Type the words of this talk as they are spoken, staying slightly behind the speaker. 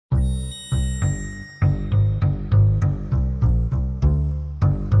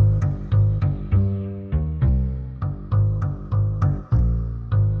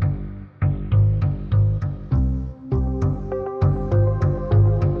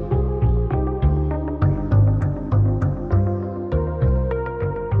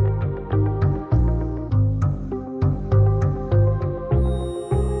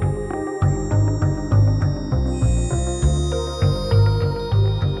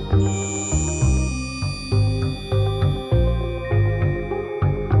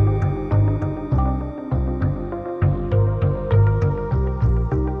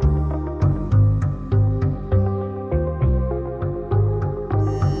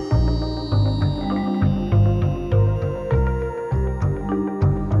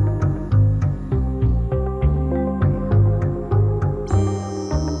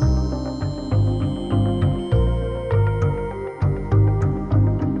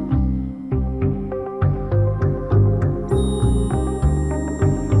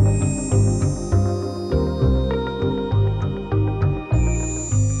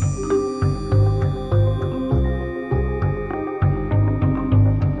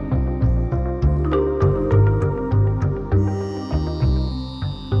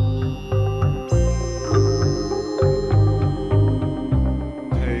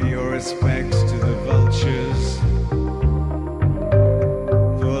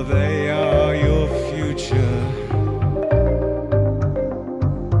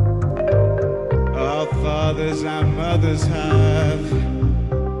fathers have.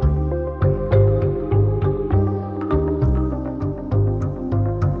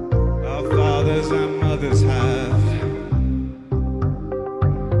 Our fathers and mothers have.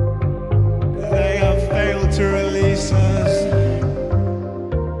 They have failed to release us.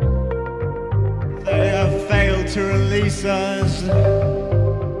 They have failed to release us.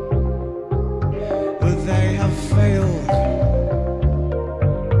 They have failed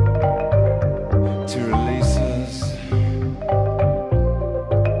to release us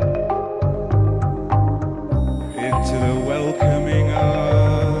into the welcoming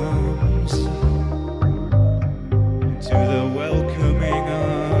arms, into the welcoming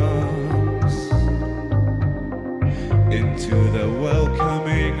arms, into the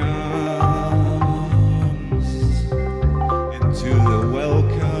welcoming arms, into the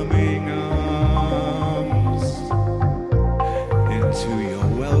welcoming arms. Into your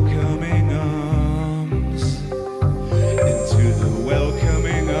welcoming arms, into the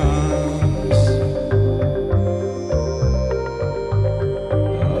welcoming arms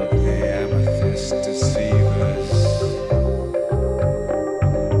of the Amethyst Deceivers.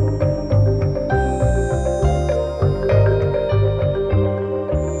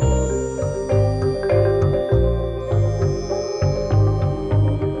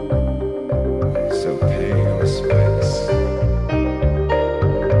 So pay your respects.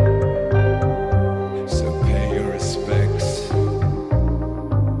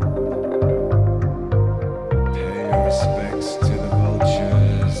 Respects to the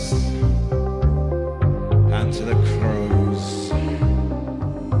vultures and to the crows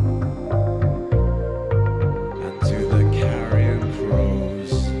and to the carrion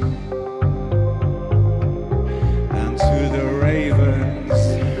crows and to the ravens,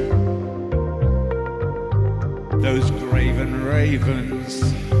 those graven ravens,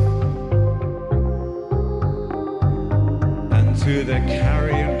 and to the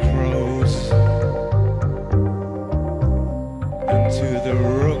carrion crows, to the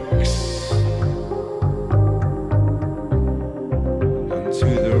rooks, and to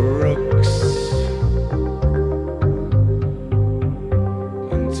the rooks,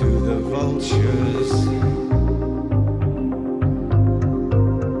 and to the vultures,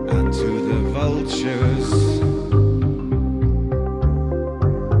 and to the vultures,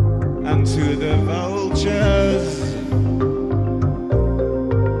 and to the vultures.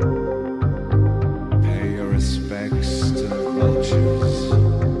 Pay your respects to the vultures,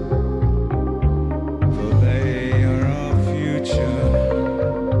 for they are our future,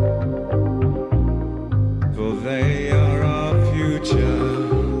 for they are our future,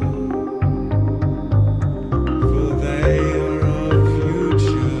 for they are our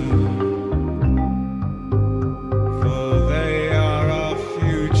future, for they are our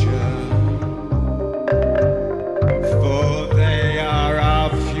future, for they are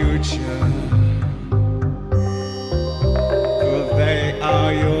our future.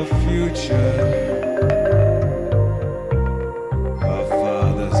 Are your future. Our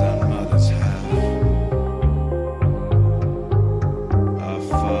fathers and mothers have. Our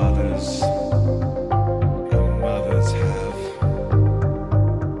fathers and mothers have.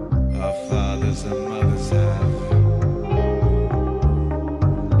 Our fathers and mothers have.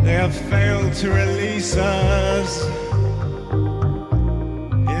 They have failed to release us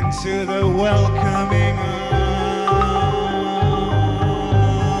into the welcoming